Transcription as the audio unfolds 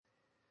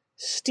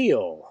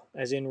Steal,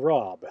 as in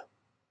rob.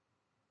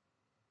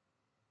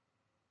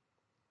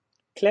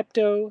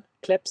 Klepto,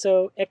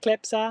 klepso,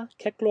 eklepsa,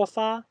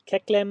 keklopha,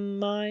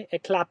 keklemai,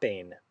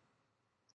 eklapein.